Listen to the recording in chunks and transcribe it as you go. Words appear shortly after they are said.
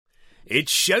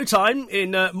It's showtime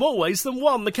in more ways than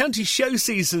one. The county show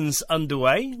season's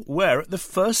underway. We're at the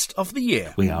first of the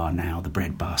year. We are now the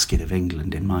breadbasket of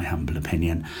England, in my humble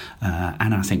opinion.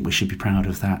 And I think we should be proud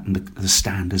of that and the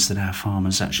standards that our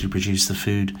farmers actually produce the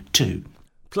food to.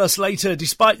 Plus later,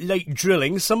 despite late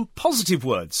drilling, some positive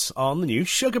words on the new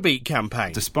sugar beet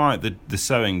campaign. Despite the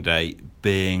sowing date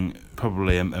being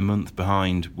probably a month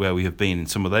behind where we have been in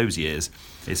some of those years,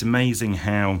 it's amazing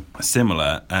how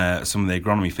similar some of the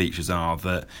agronomy features are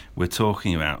that we're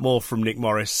talking about. More from Nick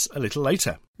Morris a little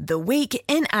later. The Week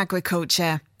in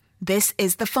Agriculture. This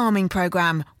is the Farming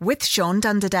Programme with Sean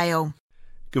Dunderdale.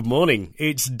 Good morning.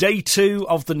 It's day 2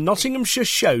 of the Nottinghamshire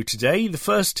Show today, the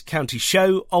first county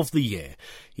show of the year.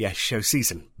 Yes, show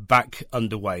season back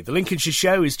underway. The Lincolnshire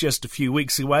Show is just a few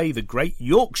weeks away, the Great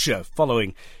Yorkshire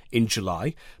following in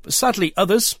July. But sadly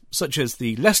others, such as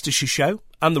the Leicestershire Show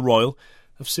and the Royal,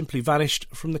 have simply vanished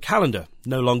from the calendar,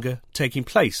 no longer taking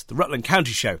place. The Rutland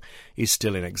County Show is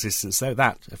still in existence, though,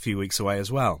 that a few weeks away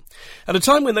as well. At a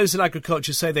time when those in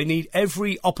agriculture say they need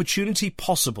every opportunity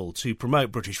possible to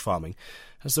promote British farming,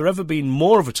 has there ever been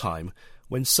more of a time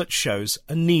when such shows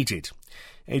are needed?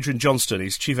 Adrian Johnston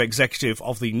is Chief Executive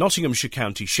of the Nottinghamshire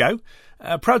County Show.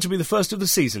 Proud to be the first of the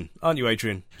season, aren't you,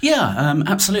 Adrian? Yeah,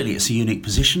 absolutely. It's a unique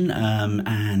position,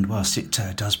 and whilst it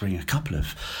does bring a couple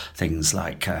of things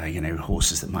like,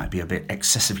 horses that might be a bit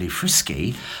excessively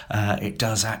frisky, it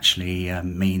does actually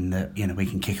mean that, we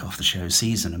can kick off the show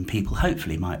season and people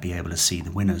hopefully might be able to see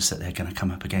the winners that they're going to come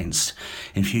up against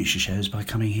in future shows by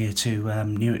coming here to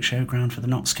Newark Showground for the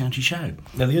Notts County Show.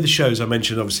 Now, the other shows I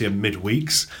mentioned obviously are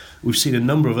midweeks. We've seen a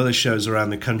number of other shows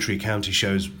around the country, county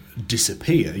shows,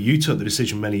 disappear. You took the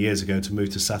decision many years ago to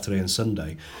move to Saturday and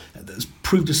Sunday. That's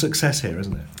proved a success here,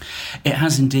 hasn't it? It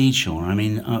has indeed, Sean. I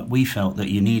mean, we felt that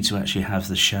you need to actually have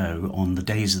the show on the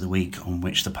days of the week on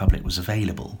which the public was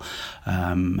available,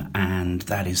 and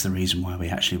that is the reason why we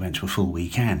actually went to a full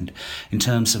weekend. In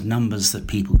terms of numbers that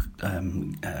people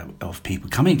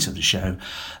coming to the show,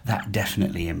 that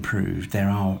definitely improved. There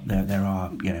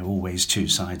are always two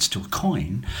sides to a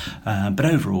coin, but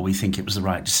overall we think it was the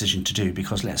right decision to do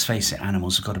because, let's face it,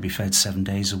 animals have got to be fed 7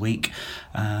 days a week,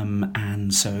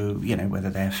 and so whether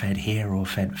they're fed here or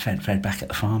fed back at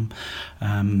the farm,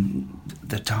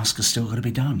 the task has still got to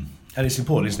be done. And it's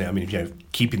important, isn't it? I mean,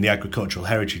 keeping the agricultural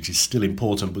heritage is still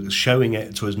important, but showing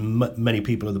it to as many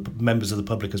people, of the members of the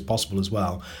public as possible as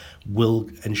well, will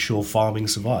ensure farming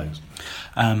survives.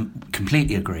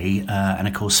 Completely agree. And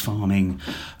of course, farming,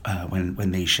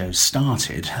 when these shows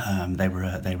started, they were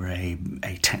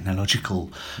a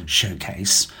technological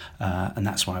showcase, and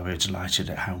that's why we're delighted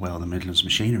at how well the Midlands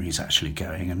machinery is actually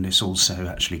going. And it's also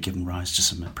actually given rise to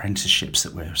some apprenticeships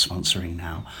that we're sponsoring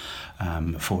now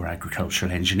for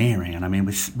agricultural engineering. And I mean,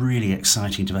 with really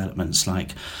exciting developments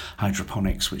like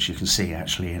hydroponics, which you can see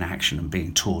actually in action and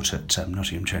being taught at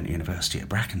Nottingham Trent University at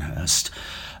Brackenhurst,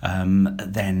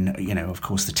 then, of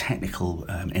course, the technical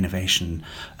innovation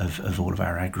of all of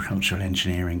our agricultural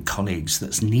engineering colleagues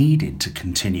that's needed to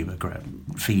continue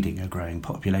feeding a growing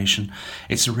population.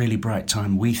 It's a really bright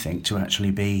time, we think, to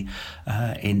actually be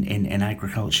in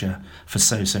agriculture for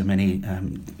so many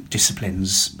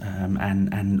disciplines,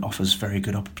 and offers very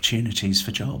good opportunities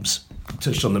for jobs.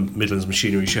 Touched on the Midlands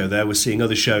Machinery Show there. We're seeing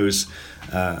other shows.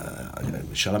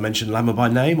 Shall I mention Lammer by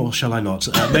name or shall I not?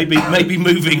 Maybe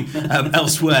moving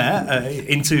elsewhere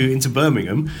into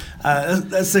Birmingham.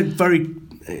 That's a very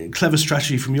clever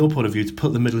strategy from your point of view to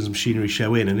put the Midlands Machinery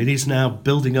Show in, and it is now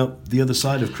building up the other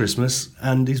side of Christmas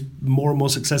and is more and more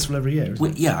successful every year.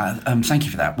 Thank you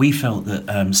for that. We felt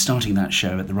that starting that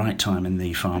show at the right time in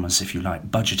the farmers, if you like,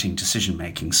 budgeting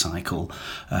decision-making cycle,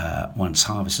 once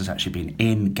harvest has actually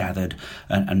been gathered,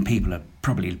 and people are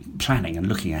probably planning and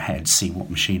looking ahead, see what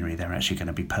machinery they're actually going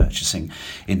to be purchasing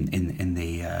in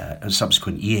the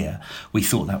subsequent year. We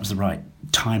thought that was the right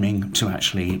timing to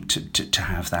actually to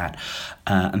have that,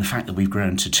 and the fact that we've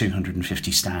grown to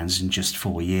 250 stands in just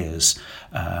 4 years,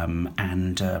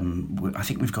 and I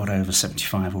think we've got over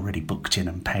 75 already booked in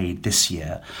and paid this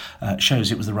year,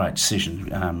 shows it was the right decision.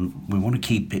 We want to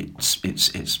keep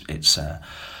its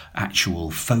actual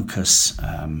focus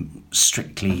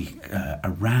strictly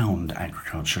around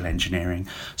agricultural engineering,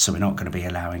 so we're not going to be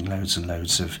allowing loads and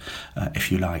loads of,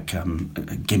 if you like,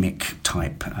 gimmick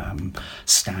type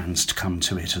stands to come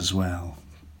to it as well.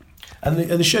 And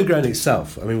the showground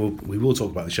itself, I mean, we will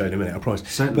talk about the show in a minute, I promise.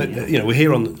 Certainly, but, we're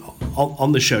here on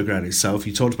the showground itself.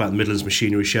 You talked about the Midlands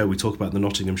Machinery Show, we talked about the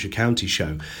Nottinghamshire County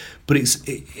Show. But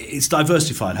it's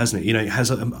diversified, hasn't it? It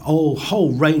has a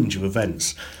whole range of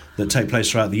events that take place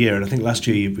throughout the year. And I think last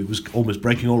year it was almost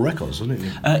breaking all records, wasn't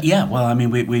it? Yeah, well, I mean,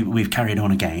 we've carried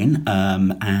on again,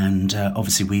 and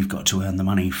obviously we've got to earn the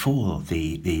money for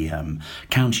the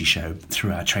county show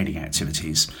through our trading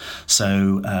activities.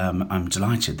 So I'm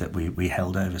delighted that we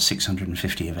held over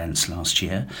 650 events last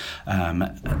year.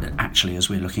 Actually, as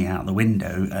we're looking out the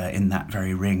window, in that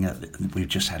very ring, we've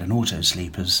just had an auto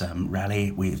sleepers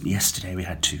rally. Yesterday we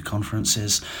had 2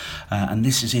 conferences, and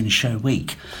this is in show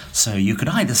week. So you could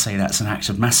either say that's an act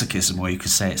of masochism, or you could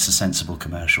say it's a sensible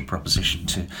commercial proposition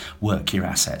to work your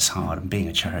assets hard, and being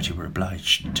a charity we're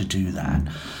obliged to do that.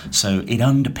 So it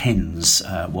underpins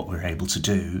what we're able to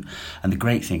do, and the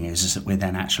great thing is that we're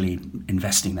then actually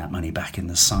investing that money back in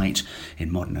the site,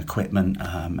 in modern equipment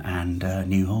and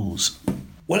new halls.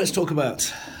 Well, let's talk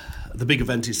about the big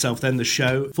event itself then, the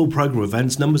show. Full programme of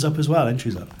events, numbers up as well,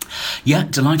 entries up. Yeah,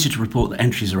 delighted to report that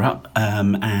entries are up,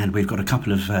 and we've got a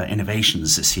couple of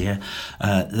innovations this year.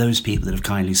 Those people that have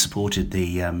kindly supported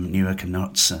the Newark and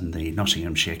Notts and the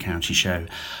Nottinghamshire County Show,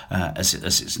 as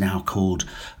it's now called,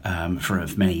 for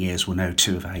many years will know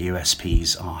 2 of our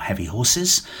USPs are heavy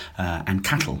horses and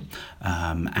cattle.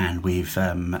 And we've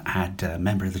had a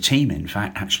member of the team, in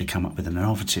fact, actually come up with an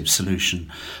innovative solution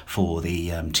for the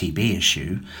TB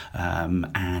issue.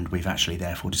 And we've actually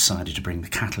therefore decided to bring the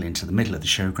cattle into the middle of the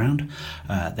showground.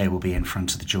 They will be in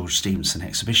front of the George Stephenson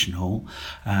Exhibition Hall,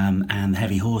 and the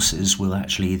heavy horses will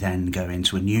actually then go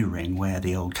into a new ring where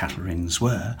the old cattle rings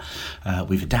were.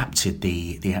 We've adapted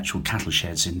the actual cattle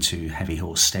sheds into heavy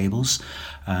horse stables.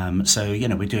 So,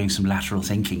 we're doing some lateral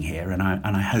thinking here, and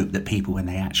I hope that people, when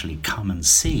they actually come and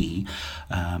see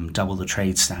double the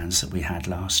trade stands that we had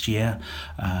last year,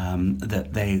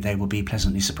 that they will be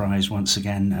pleasantly surprised once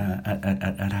again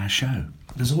at our show.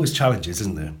 There's always challenges,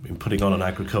 isn't there, in putting on an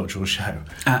agricultural show?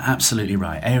 Absolutely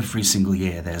right. Every single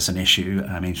year there's an issue.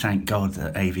 I mean, thank God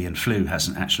that avian flu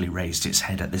hasn't actually raised its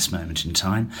head at this moment in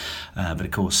time. But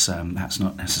of course, that's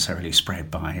not necessarily spread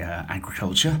by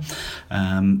agriculture.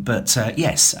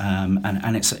 Yes,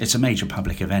 and it's a major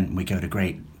public event, and we go to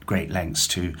great lengths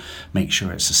to make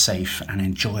sure it's a safe and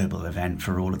enjoyable event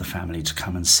for all of the family to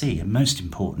come and see, and most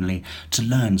importantly, to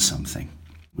learn something.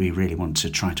 We really want to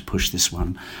try to push this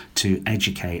one to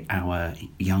educate our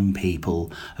young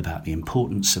people about the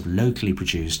importance of locally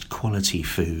produced quality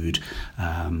food,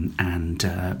 the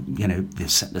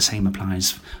same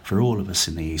applies for all of us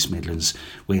in the East Midlands.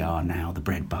 We are now the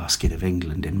breadbasket of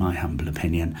England, in my humble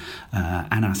opinion,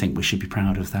 and I think we should be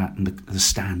proud of that and the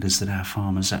standards that our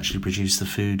farmers actually produce the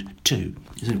food to.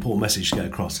 It's an important message to get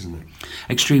across, isn't it?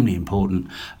 Extremely important,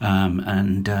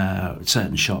 and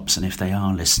certain shops, and if they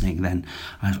are listening, then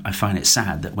I find it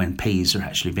sad that when peas are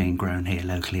actually being grown here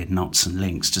locally in Notts and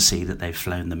Links, to see that they've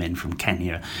flown them in from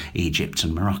Kenya, Egypt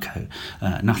and Morocco.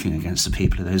 Nothing against the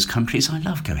people of those countries. I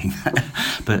love going there.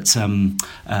 But,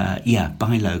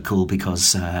 buy local,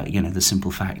 because, the simple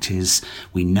fact is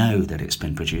we know that it's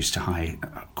been produced to high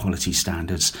quality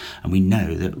standards, and we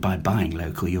know that by buying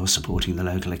local you're supporting the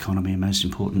local economy and, most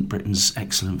important, Britain's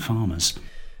excellent farmers.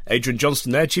 Adrian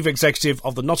Johnston there, Chief Executive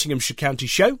of the Nottinghamshire County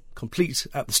Show, complete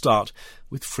at the start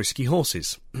with frisky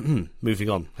horses. Moving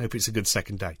on. Hope it's a good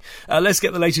second day. Let's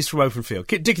get the latest from Openfield.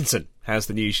 Kit Dickinson, how's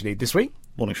the news you need this week?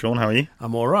 Morning, Sean. How are you?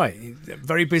 I'm all right.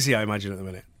 Very busy, I imagine, at the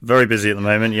minute. Very busy at the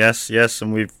moment, yes.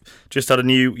 And we've just had a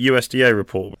new USDA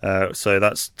report. So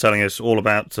that's telling us all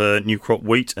about new crop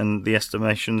wheat and the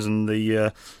estimations and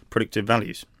the predictive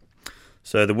values.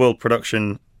 So the world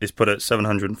production is put at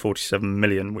 747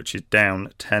 million, which is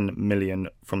down 10 million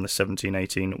from the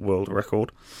 1718 world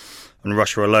record. And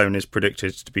Russia alone is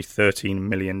predicted to be 13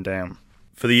 million down.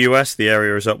 For the US, the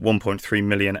area is up 1.3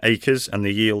 million acres, and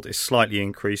the yield is slightly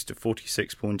increased to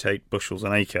 46.8 bushels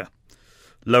an acre.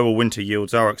 Lower winter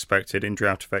yields are expected in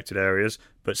drought-affected areas,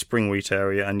 but spring wheat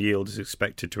area and yield is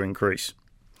expected to increase.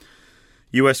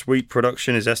 US wheat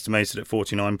production is estimated at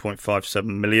 49.57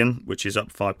 million, which is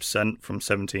up 5% from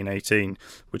 1718,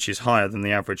 which is higher than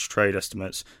the average trade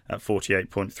estimates at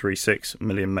 48.36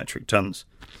 million metric tonnes.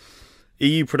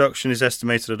 EU production is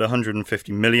estimated at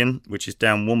 150 million, which is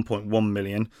down 1.1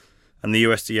 million, and the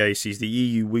USDA sees the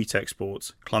EU wheat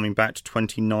exports climbing back to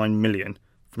 29 million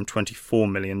from 24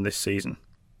 million this season.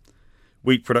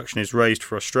 Wheat production is raised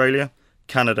for Australia,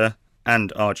 Canada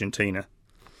and Argentina.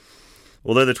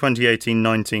 Although the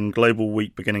 2018-19 global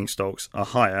wheat beginning stocks are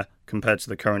higher compared to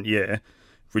the current year,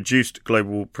 reduced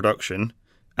global production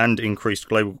and increased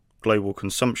global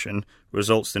consumption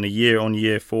results in a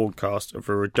year-on-year forecast of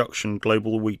a reduction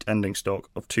global wheat ending stock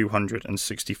of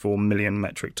 264 million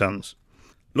metric tonnes.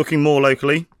 Looking more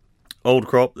locally, old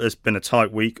crop has been a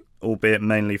tight week, albeit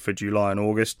mainly for July and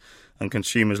August, and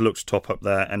consumers look to top up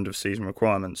their end-of-season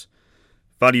requirements.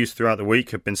 Values throughout the week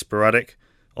have been sporadic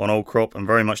on old crop and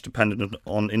very much dependent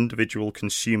on individual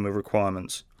consumer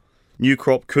requirements. New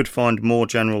crop could find more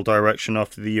general direction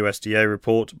after the USDA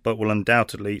report, but will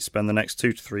undoubtedly spend the next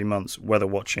 2 to 3 months weather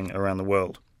watching around the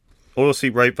world.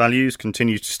 Oilseed rape values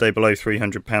continue to stay below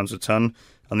 £300 a tonne,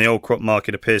 and the old crop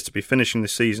market appears to be finishing the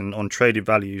season on traded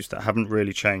values that haven't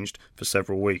really changed for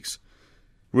several weeks.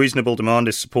 Reasonable demand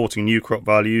is supporting new crop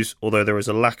values, although there is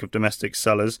a lack of domestic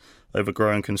sellers over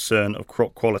growing concern of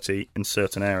crop quality in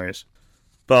certain areas.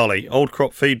 Barley. Old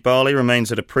crop feed barley remains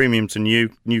at a premium to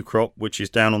new crop, which is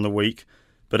down on the week,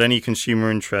 but any consumer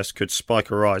interest could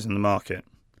spike a rise in the market.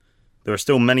 There are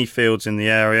still many fields in the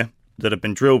area that have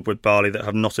been drilled with barley that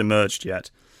have not emerged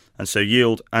yet, and so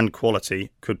yield and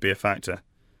quality could be a factor.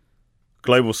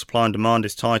 Global supply and demand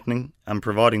is tightening, and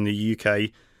providing the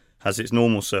UK has its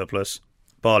normal surplus,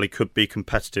 barley could be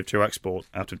competitive to export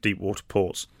out of deep water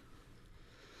ports.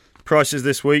 Prices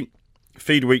this week.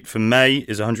 Feed wheat for May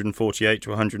is 148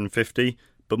 to 150,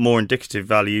 but more indicative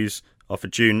values are for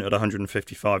June at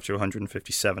 155 to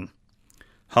 157.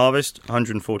 Harvest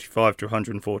 145 to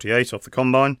 148 off the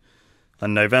combine,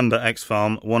 and November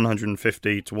ex-farm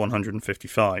 150 to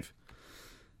 155.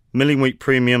 Milling wheat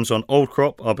premiums on old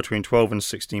crop are between £12 and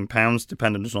 £16,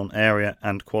 dependent on area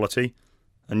and quality,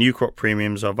 and new crop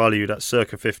premiums are valued at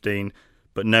circa 15,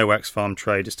 but no ex-farm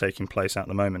trade is taking place at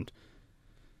the moment.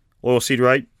 Oilseed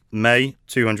rape, May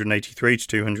 283 to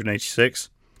 286,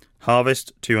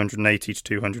 harvest 280 to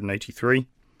 283,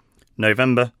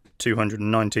 November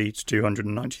 290 to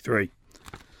 293.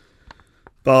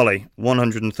 Barley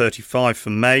 135 for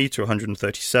May to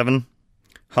 137,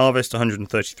 harvest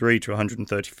 133 to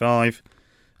 135,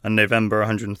 and November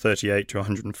 138 to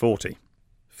 140.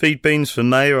 Feed beans for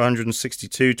May are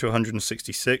 162 to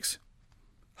 166,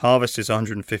 harvest is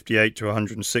 158 to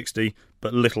 160,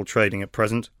 but little trading at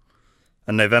present,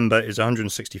 and November is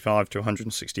 165 to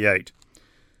 168.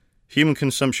 Human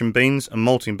consumption beans and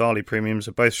malting barley premiums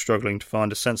are both struggling to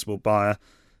find a sensible buyer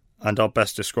and are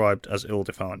best described as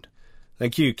ill-defined.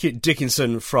 Thank you, Kit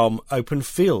Dickinson from Open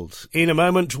Field. In a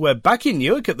moment, we're back in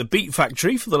Newark at the Beet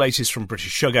Factory for the latest from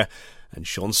British Sugar, and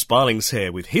Sean Sparling's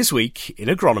here with his Week in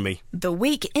Agronomy. The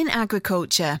Week in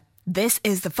Agriculture. This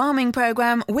is the Farming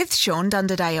Programme with Sean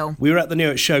Dunderdale. We were at the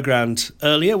Newark Showground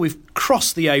earlier. We've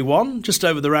crossed the A1 just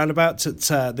over the roundabout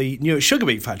at the Newark Sugar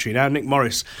Beet Factory. Now, Nick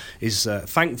Morris is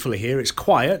thankfully here. It's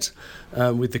quiet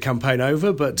with the campaign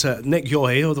over, but Nick, you're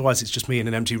here. Otherwise, it's just me in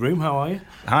an empty room. How are you?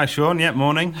 Hi, Sean. Yeah,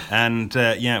 morning. And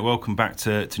welcome back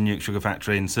to Newark Sugar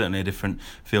Factory, and certainly a different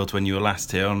feel to when you were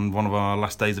last here on one of our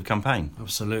last days of campaign.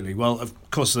 Absolutely. Well,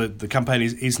 of course, the campaign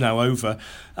is now over.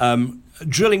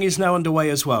 Drilling is now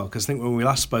underway as well, because I think when we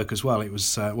last spoke as well, it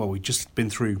was, we'd just been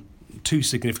through 2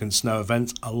 significant snow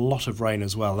events, a lot of rain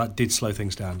as well. That did slow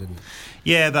things down, didn't it?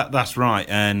 Yeah, that's right.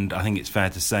 And I think it's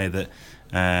fair to say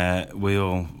that we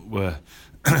all were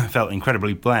felt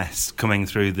incredibly blessed coming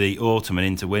through the autumn and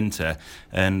into winter.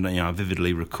 And I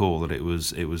vividly recall that it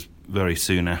was very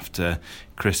soon after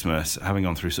Christmas, having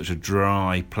gone through such a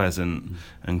dry, pleasant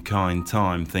and kind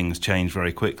time, things changed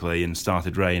very quickly and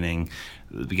started raining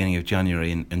at the beginning of January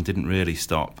and didn't really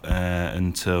stop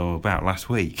until about last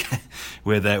week,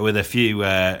 with a few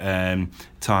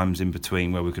times in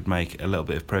between where we could make a little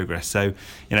bit of progress. So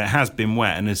it has been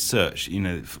wet, and as such,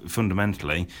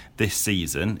 fundamentally this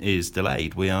season is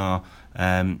delayed. We are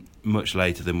much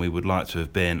later than we would like to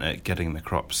have been at getting the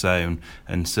crop sown,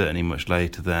 and certainly much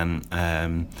later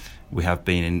than we have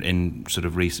been in sort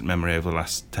of recent memory over the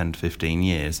last 10 to 15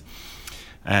 years.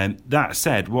 That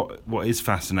said, what is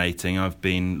fascinating, I've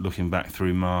been looking back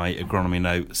through my agronomy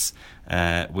notes,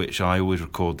 which I always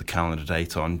record the calendar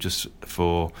date on, just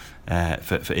for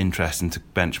interest and to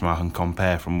benchmark and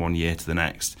compare from one year to the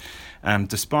next. And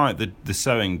despite the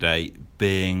sowing date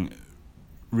being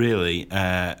really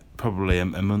probably a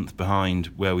month behind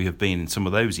where we have been in some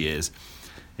of those years,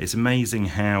 it's amazing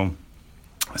how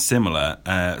similar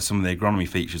some of the agronomy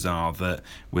features are that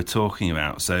we're talking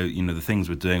about. So the things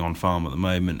we're doing on farm at the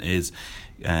moment is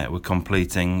we're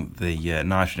completing the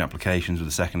nitrogen applications with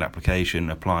the second application,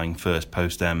 applying first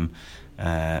post-em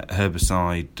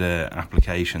herbicide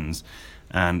applications,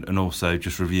 and also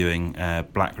just reviewing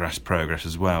blackgrass progress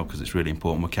as well, because it's really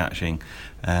important we're catching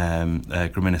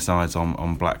graminicides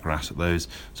on blackgrass at those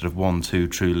sort of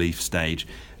 1-2 true leaf stage.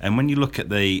 And when you look at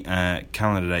the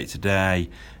calendar date today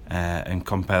and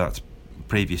compare that to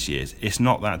previous years, it's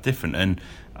not that different. And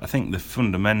I think the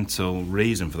fundamental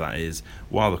reason for that is,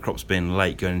 while the crop's been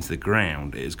late going into the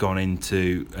ground, it's gone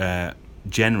into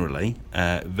generally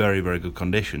very, very good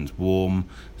conditions, warm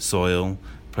soil,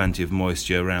 plenty of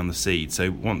moisture around the seed.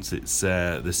 So once it's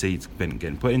the seed's been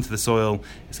getting put into the soil,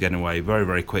 it's getting away very,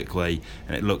 very quickly,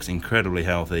 and it looks incredibly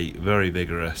healthy, very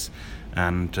vigorous,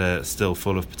 and still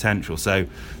full of potential. So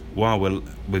while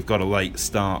we've got a late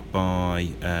start by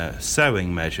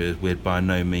sowing measures, we'd by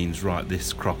no means write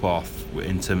this crop off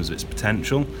in terms of its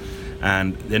potential.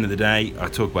 And at the end of the day, I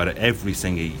talk about it every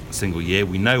single year.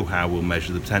 We know how we'll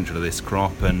measure the potential of this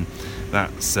crop, and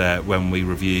that's when we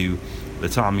review the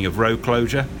timing of row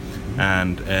closure.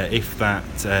 And if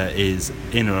that is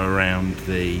in or around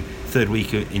the third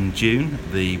week in June,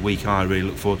 the week I really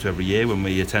look forward to every year when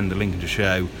we attend the Lincolnshire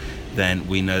Show, then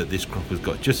we know that this crop has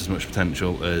got just as much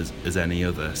potential as any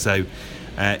other. So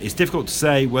it's difficult to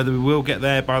say whether we will get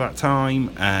there by that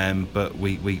time, but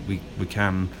we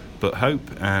can but hope.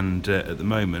 And at the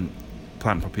moment,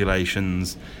 plant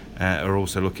populations are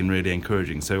also looking really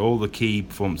encouraging. So all the key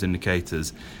performance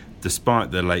indicators, despite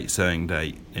the late sowing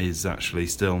date, is actually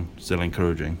still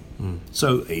encouraging.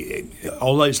 So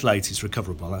although it's late, it's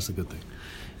recoverable. That's a good thing.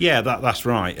 Yeah, that's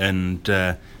right. And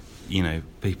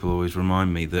people always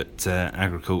remind me that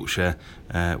agriculture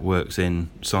works in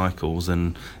cycles,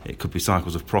 and it could be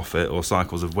cycles of profit or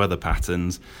cycles of weather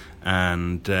patterns,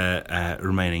 and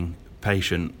remaining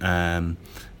patient to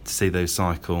see those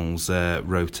cycles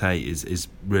rotate is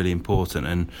really important.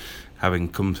 And having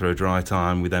come through a dry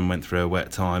time, we then went through a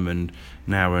wet time, and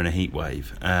now we're in a heat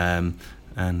wave. And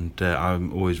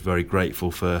I'm always very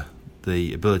grateful for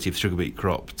the ability of the sugar beet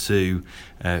crop to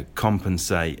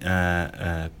compensate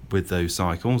with those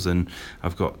cycles, and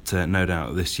I've got no doubt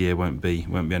that this year won't be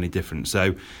any different.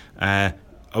 So, are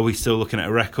we still looking at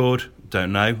a record?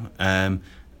 Don't know.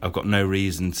 I've got no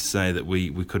reason to say that we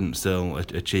couldn't still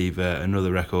achieve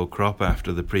another record crop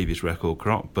after the previous record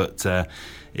crop, but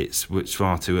it's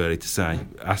far too early to say.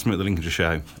 Ask me at the Lincolnshire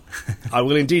Show. I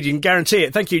will indeed. You can guarantee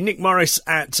it. Thank you, Nick Morris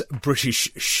at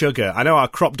British Sugar. I know our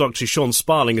crop doctor, Sean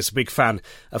Sparling, is a big fan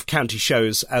of county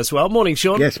shows as well. Morning,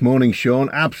 Sean. Yes, morning, Sean.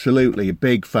 Absolutely a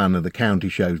big fan of the county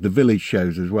shows, the village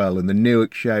shows as well, and the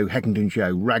Newark Show, Heckington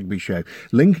Show, Rugby Show.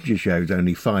 Lincolnshire Show's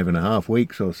only 5.5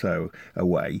 weeks or so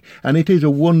away, and it is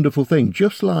a wonderful thing,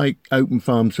 just like Open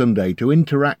Farm Sunday, to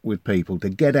interact with people, to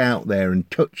get out there and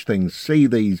touch things, see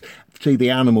the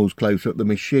animals close up, the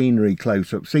machinery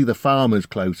close up, see the farmers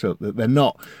close up, that they're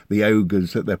not the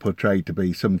ogres that they're portrayed to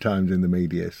be sometimes in the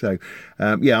media. So,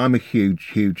 I'm a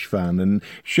huge fan. And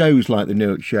shows like the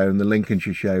Newark Show and the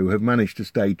Lincolnshire Show have managed to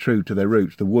stay true to their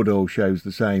roots. The Woodall Show's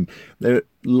the same.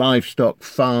 Livestock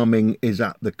farming is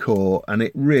at the core, and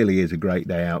it really is a great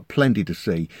day out. Plenty to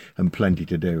see and plenty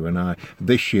to do. And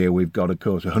this year we've got, of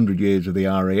course, 100 years of the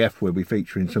RAF. We'll be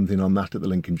featuring something on that at the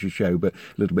Lincolnshire Show, but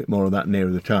a little bit more of that nearer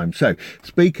the time. So,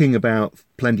 speaking about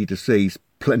plenty to see,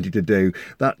 plenty to do,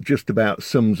 that just about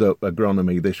sums up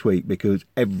agronomy this week, because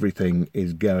everything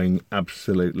is going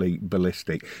absolutely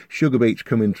ballistic. Sugar beets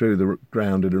coming through the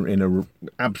ground in an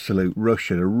absolute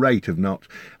rush at a rate of knots.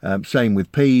 Same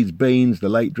with peas, beans, the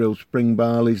late drill spring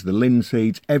barleys, the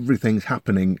linseeds. Everything's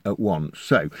happening at once.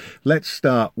 So let's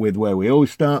start with where we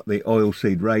always start, the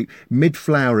oilseed rape.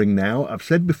 Mid-flowering now. I've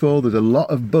said before, there's a lot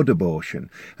of bud abortion,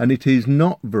 and it is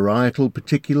not varietal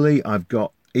particularly. I've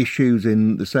got issues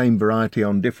in the same variety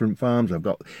on different farms. I've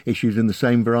got issues in the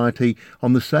same variety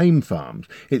on the same farms.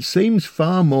 It seems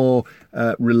far more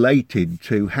related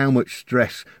to how much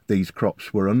stress these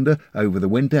crops were under over the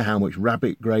winter, how much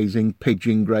rabbit grazing,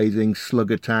 pigeon grazing,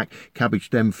 slug attack, cabbage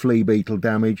stem flea beetle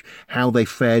damage, how they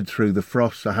fared through the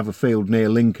frosts. I have a field near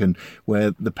Lincoln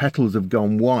where the petals have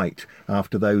gone white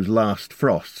after those last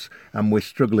frosts, and we're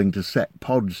struggling to set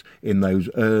pods in those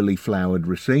early flowered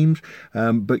racemes.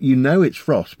 But you know it's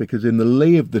frost because in the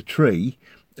lee of the tree,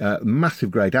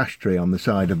 massive great ash tree on the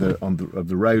side of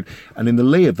the road, and in the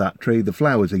lee of that tree the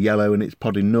flowers are yellow and it's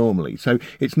podding normally. So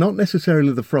it's not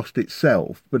necessarily the frost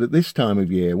itself, but at this time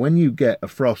of year, when you get a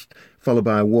frost followed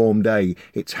by a warm day,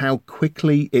 it's how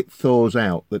quickly it thaws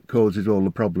out that causes all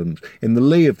the problems. In the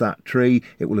lee of that tree,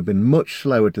 it will have been much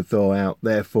slower to thaw out,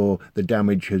 therefore the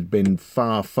damage has been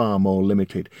far more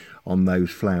limited on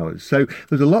those flowers. So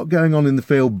there's a lot going on in the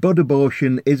field. Bud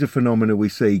abortion is a phenomenon we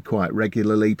see quite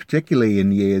regularly, particularly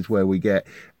in years where we get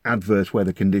adverse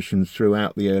weather conditions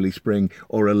throughout the early spring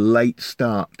or a late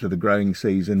start to the growing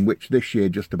season, which this year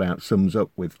just about sums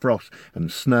up with frost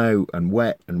and snow and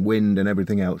wet and wind and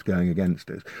everything else going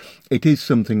against us. It is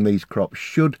something these crops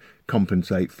should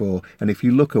compensate for. And if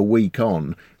you look a week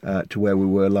on to where we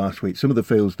were last week, some of the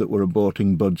fields that were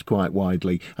aborting buds quite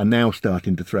widely are now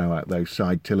starting to throw out those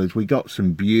side tillers. We got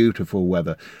some beautiful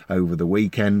weather over the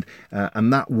weekend,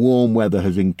 and that warm weather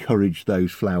has encouraged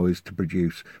those flowers to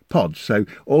produce pods. So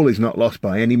all is not lost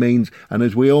by any means, and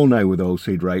as we all know with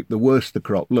oilseed rape, the worse the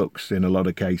crop looks in a lot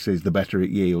of cases, the better it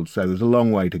yields. So there's a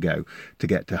long way to go to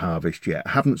get to harvest yet.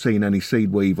 Haven't seen any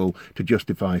seed weevil to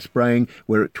justify spraying.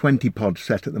 We're at 20 pods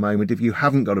set at the moment. If you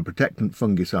haven't got a protectant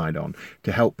fungicide on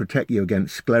to help protect you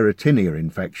against sclerotinia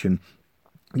infection,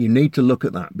 you need to look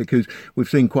at that, because we've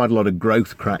seen quite a lot of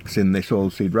growth cracks in this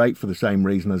oilseed rape for the same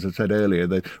reason as I said earlier,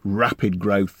 the rapid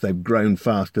growth. They've grown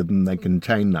faster than they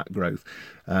contain that growth.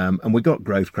 And we got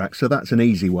growth cracks, so that's an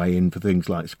easy way in for things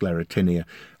like sclerotinia.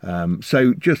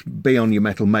 So just be on your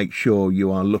mettle, make sure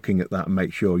you are looking at that and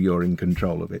make sure you're in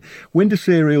control of it. Winter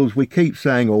cereals, we keep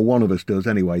saying, or one of us does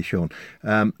anyway, Sean,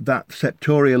 that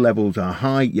septoria levels are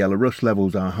high, yellow rust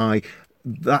levels are high.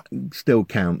 That still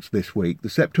counts this week. The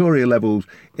septoria levels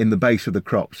in the base of the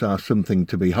crops are something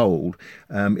to behold.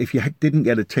 If you didn't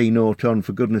get a T0 on,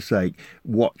 for goodness sake,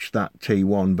 watch that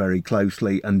T1 very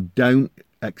closely and don't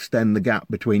extend the gap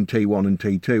between T1 and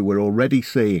T2. We're already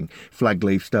seeing flag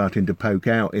leaf starting to poke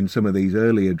out in some of these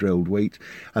earlier drilled wheat,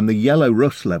 and the yellow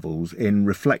rust levels in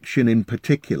reflection in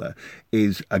particular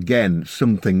is again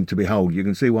something to behold. You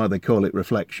can see why they call it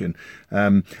reflection.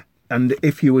 And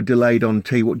if you were delayed on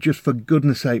T1, just for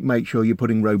goodness sake, make sure you're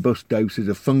putting robust doses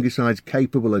of fungicides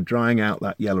capable of drying out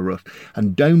that yellow rust.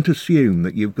 And don't assume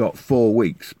that you've got 4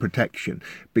 weeks protection,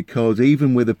 because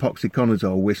even with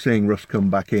epoxiconazole, we're seeing rust come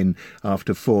back in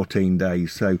after 14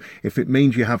 days. So if it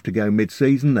means you have to go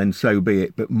mid-season, then so be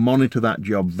it. But monitor that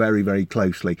job very, very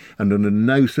closely. And under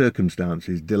no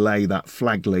circumstances delay that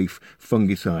flag leaf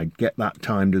fungicide. Get that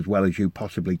timed as well as you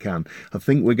possibly can. I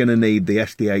think we're going to need the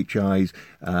SDHIs,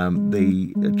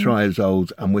 the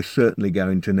triazoles, and we're certainly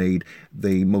going to need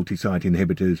the multi-site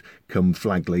inhibitors come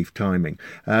flag leaf timing.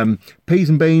 Peas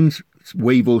and beans,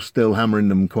 weevils still hammering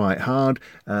them quite hard,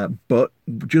 but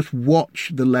just watch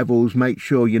the levels, make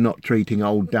sure you're not treating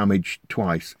old damage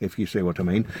twice, if you see what I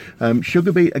mean.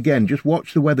 Sugar beet, again, just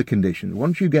watch the weather conditions.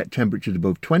 Once you get temperatures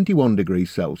above 21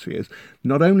 degrees Celsius,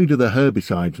 not only do the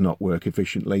herbicides not work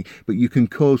efficiently, but you can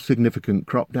cause significant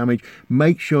crop damage.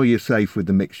 Make sure you're safe with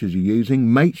the mixtures you're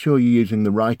using. Make sure you're using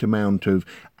the right amount of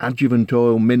adjuvant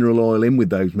oil, mineral oil in with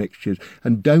those mixtures,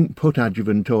 and don't put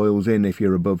adjuvant oils in if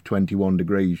you're above 21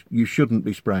 degrees. You shouldn't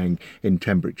be spraying in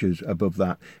temperatures above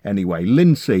that anyway.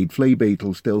 Linseed, flea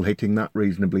beetle still hitting that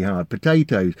reasonably hard.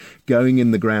 Potatoes going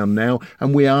in the ground now,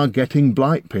 and we are getting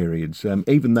blight periods.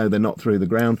 Even though they're not through the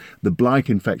ground, the blight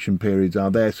infection periods are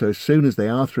there. So as soon as they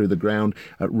are through the ground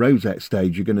at rosette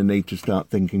stage, you're going to need to start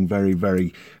thinking very,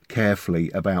 very carefully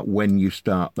about when you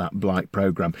start that blight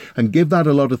program, and give that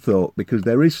a lot of thought, because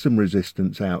there is some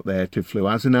resistance out there to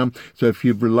fluazinam. So if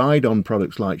you've relied on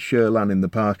products like Sherlan in the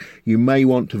past, you may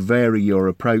want to vary your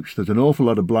approach. There's an awful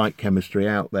lot of blight chemistry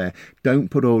out there. Don't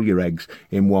put all your eggs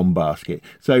in one basket.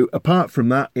 So apart from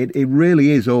that, it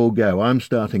really is all go. I'm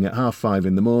starting at 5:30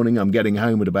 in the morning. I'm getting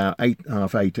home at about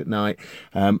 7:30 at night,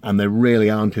 and there really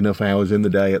aren't enough hours in the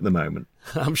day at the moment.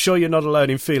 I'm sure you're not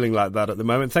alone in feeling like that at the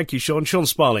moment. Thank you, Sean. Sean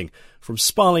Sparling from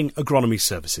Sparling Agronomy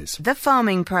Services. The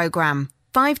Farming Programme.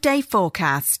 5-day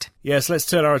forecast. Yes, let's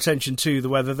turn our attention to the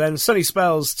weather then. Sunny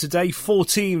spells today,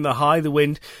 14 the high, the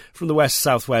wind from the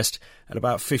west-southwest at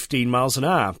about 15 miles an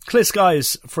hour. Clear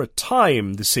skies for a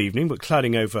time this evening, but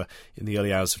clouding over in the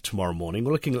early hours of tomorrow morning.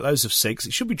 We're looking at lows of 6.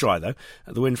 It should be dry, though,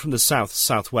 at the wind from the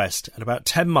south-southwest at about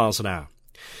 10 miles an hour.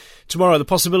 Tomorrow, the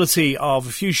possibility of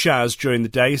a few showers during the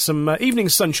day. Some evening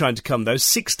sunshine to come, though.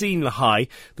 16 the high.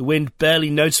 The wind barely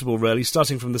noticeable, really,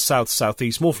 starting from the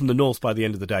south-southeast, more from the north by the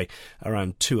end of the day,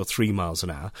 around 2 or 3 miles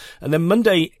an hour. And then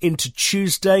Monday into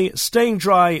Tuesday, staying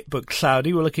dry but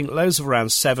cloudy. We're looking at lows of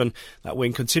around 7. That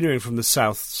wind continuing from the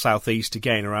south-southeast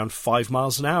again, around 5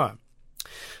 miles an hour.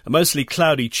 A mostly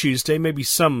cloudy Tuesday, maybe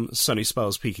some sunny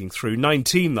spells peeking through.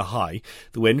 19 the high,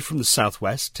 the wind from the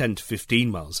southwest, 10 to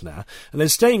 15 miles an hour. And then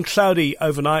staying cloudy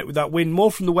overnight with that wind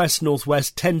more from the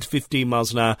west-northwest, 10 to 15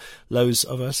 miles an hour. Lows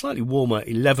of a slightly warmer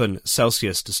 11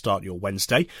 Celsius to start your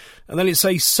Wednesday. And then it's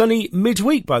a sunny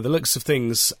midweek by the looks of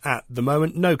things at the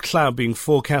moment. No cloud being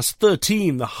forecast.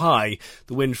 13 the high,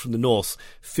 the wind from the north,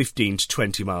 15 to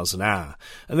 20 miles an hour.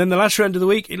 And then the latter end of the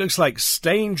week, it looks like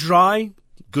staying dry.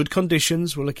 Good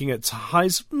conditions. We're looking at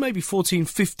highs maybe 14,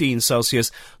 15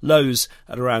 Celsius, lows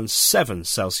at around 7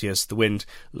 Celsius. The wind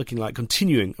looking like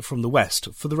continuing from the west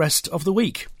for the rest of the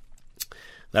week.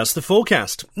 That's the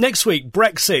forecast. Next week,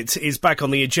 Brexit is back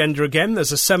on the agenda again.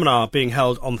 There's a seminar being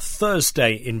held on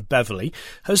Thursday in Beverley,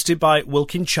 hosted by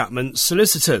Wilkin Chapman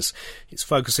Solicitors. It's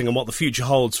focusing on what the future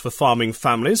holds for farming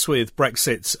families with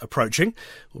Brexit approaching.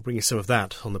 We'll bring you some of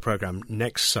that on the programme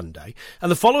next Sunday.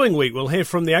 And the following week, we'll hear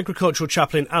from the agricultural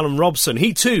chaplain Alan Robson.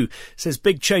 He too says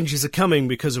big changes are coming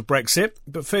because of Brexit,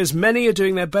 but fears many are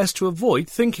doing their best to avoid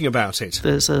thinking about it.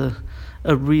 There's a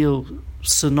real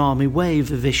tsunami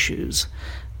wave of issues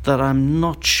that I'm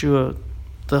not sure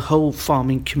the whole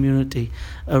farming community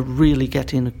are really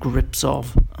getting a grips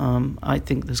of. I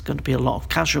think there's going to be a lot of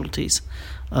casualties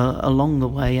along the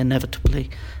way,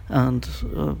 inevitably, and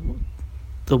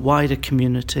the wider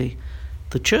community,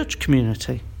 the church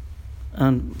community,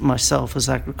 and myself as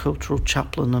agricultural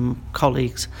chaplain and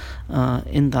colleagues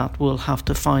in that will have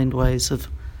to find ways of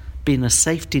being a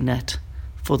safety net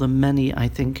for the many, I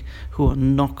think, who are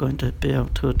not going to be able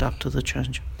to adapt to the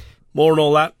change. More on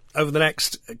all that over the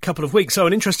next couple of weeks. So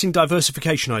an interesting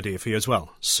diversification idea for you as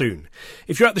well, soon.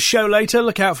 If you're at the show later,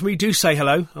 look out for me. Do say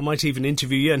hello. I might even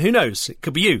interview you. And who knows, it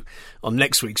could be you on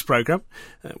next week's programme,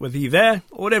 whether you're there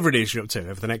or whatever it is you're up to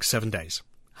over the next 7 days.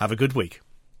 Have a good week.